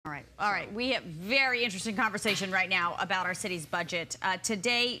right. We have very interesting conversation right now about our city's budget.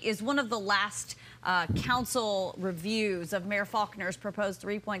 Today is one of the last council reviews of Mayor Faulconer's proposed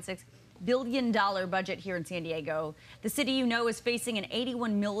 $3.6 billion budget here in San Diego. The city, you know, is facing an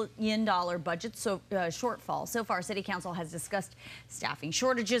 $81 million budget shortfall. So far, City Council has discussed staffing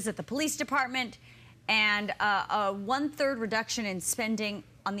shortages at the police department and a one-third reduction in spending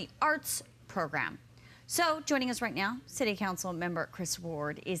on the arts program. So joining us right now, City Council member Chris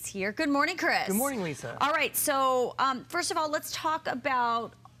Ward is here. Good morning, Chris. Good morning, Lisa. All right, so first of all, let's talk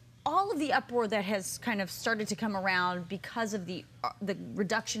about all of the uproar that has kind of started to come around because of the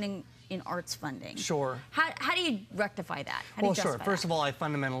reduction in arts funding. Sure. How do you rectify that? Well, sure. First of all, I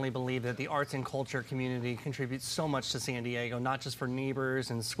fundamentally believe that the arts and culture community contributes so much to San Diego, not just for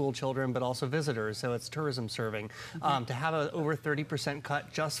neighbors and school children, but also visitors. So it's tourism serving. To have an over 30%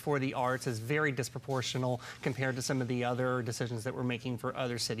 cut just for the arts is very disproportional compared to some of the other decisions that we're making for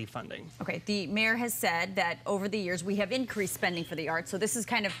other city funding. Okay. The mayor has said that over the years we have increased spending for the arts. So this is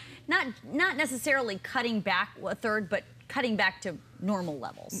kind of not necessarily cutting back a third, but cutting back to normal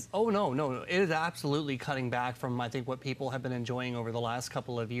levels. Oh, no. It is absolutely cutting back from, I think, what people have been enjoying over the last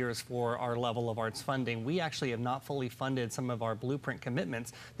couple of years for our level of arts funding. We actually have not fully funded some of our blueprint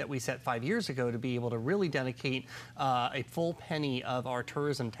commitments that we set 5 years ago to be able to really dedicate a full penny of our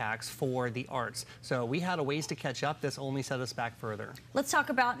tourism tax for the arts. So we had a ways to catch up. This only set us back further. Let's talk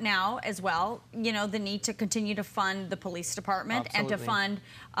about now as well, you know, the need to continue to fund the police department. Absolutely. And to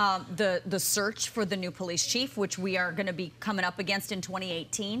fund the search for the new police chief, which we are going to be coming up against in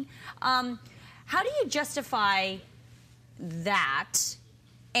 2018. How do you justify that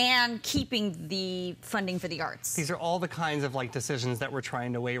and keeping the funding for the arts? These are all the kinds of decisions that we're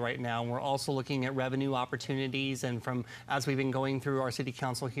trying to weigh right now. And we're also looking at revenue opportunities, and as we've been going through our city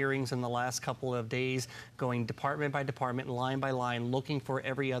council hearings in the last couple of days, going department by department, line by line, looking for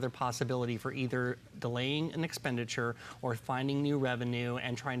every other possibility for either delaying an expenditure or finding new revenue,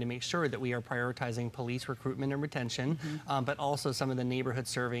 and trying to make sure that we are prioritizing police recruitment and retention, but also some of the neighborhood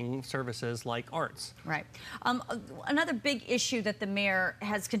serving services like arts. Right. Another big issue that the mayor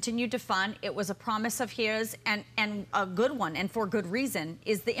has continued to fund, it was a promise of his, and a good one, and for good reason,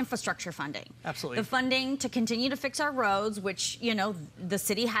 is the infrastructure funding. Absolutely. The funding to continue to fix our roads, which, you know, the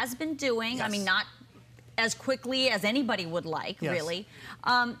city has been doing. Yes. I mean, not as quickly as anybody would like, yes, really.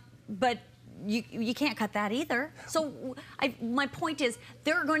 But you can't cut that either. So my point is,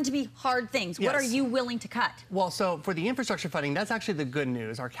 there are going to be hard things. Yes. What are you willing to cut? Well, so for the infrastructure funding, that's actually the good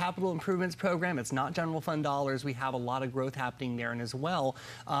news. Our capital improvements program, it's not general fund dollars. We have a lot of growth happening there. And as well,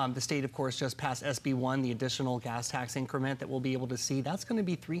 the state, of course, just passed SB 1, the additional gas tax increment that we'll be able to see. That's going to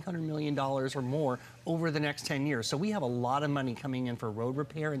be $300 million or more over the next 10 years. So we have a lot of money coming in for road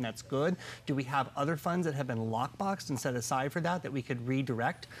repair, and that's good. Do we have other funds that have been lockboxed and set aside for that we could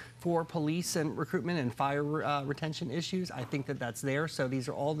redirect for police and recruitment and fire retention issues? I think that that's there. So these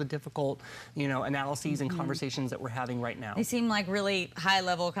are all the difficult, analyses and conversations that we're having right now. They seem like really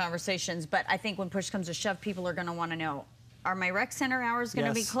high-level conversations, but I think when push comes to shove, people are going to want to know, are my rec center hours going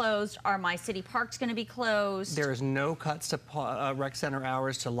to be closed? Are my city parks going to be closed? There is no cuts to rec center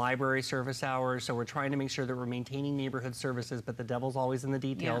hours, to library service hours. So we're trying to make sure that we're maintaining neighborhood services, but the devil's always in the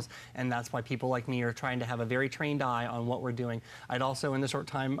details. Yeah. And that's why people like me are trying to have a very trained eye on what we're doing. I'd also, in the short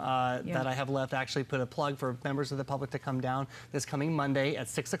time that I have left, actually put a plug for members of the public to come down this coming Monday at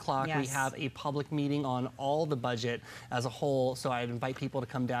 6 o'clock. Yes. We have a public meeting on all the budget as a whole. So I'd invite people to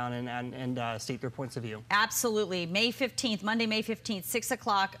come down and state their points of view. Absolutely. May 15th. Monday, May 15th, 6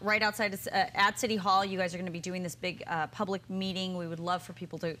 o'clock, right outside at City Hall. You guys are going to be doing this big public meeting. We would love for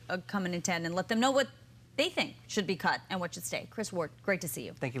people to come and attend and let them know what they think should be cut and what should stay. Chris Ward, great to see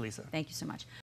you. Thank you, Lisa. Thank you so much.